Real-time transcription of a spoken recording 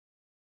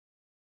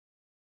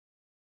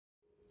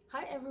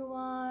Hi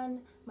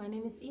everyone, my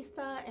name is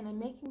Isa and I'm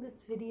making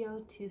this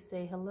video to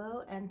say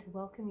hello and to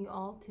welcome you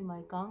all to my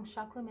Gong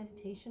Chakra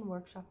Meditation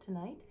workshop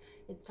tonight.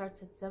 It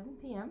starts at 7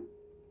 p.m.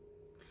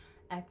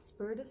 at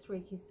SpiritUS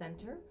Reiki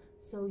Center,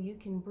 so you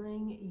can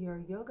bring your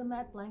yoga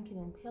mat, blanket,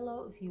 and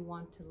pillow if you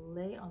want to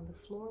lay on the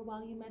floor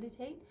while you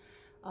meditate.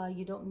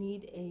 You don't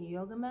need a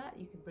yoga mat.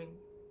 You can bring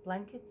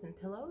blankets and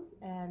pillows,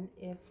 and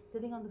if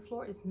sitting on the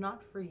floor is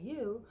not for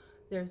you,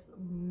 there's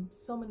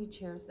so many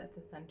chairs at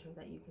the center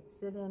that you can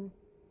sit in.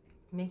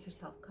 Make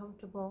yourself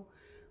comfortable.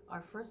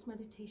 Our first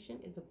meditation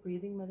is a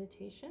breathing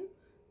meditation,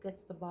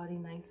 gets the body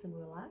nice and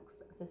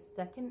relaxed. The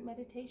second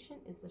meditation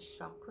is a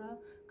chakra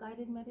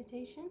guided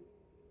meditation,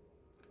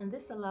 and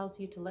this allows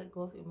you to let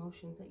go of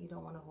emotions that you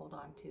don't want to hold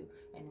on to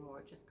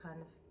anymore, just kind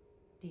of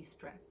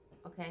de-stress,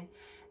 okay?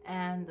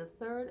 And the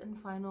third and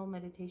final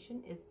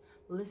meditation is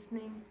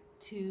listening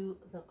to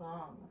the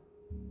gong,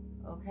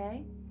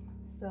 okay?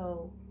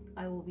 So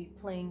I will be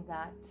playing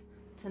that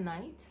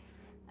tonight,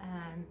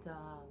 and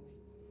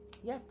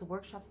yes, the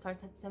workshop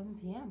starts at 7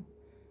 p.m.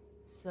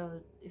 So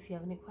if you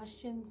have any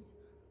questions,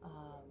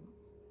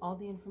 all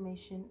the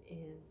information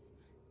is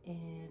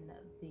in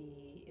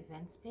the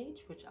events page,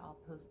 which I'll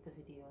post the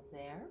video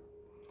there.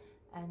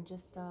 And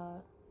just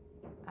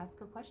ask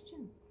a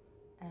question.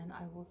 And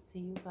I will see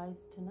you guys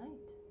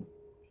tonight.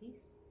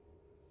 Peace.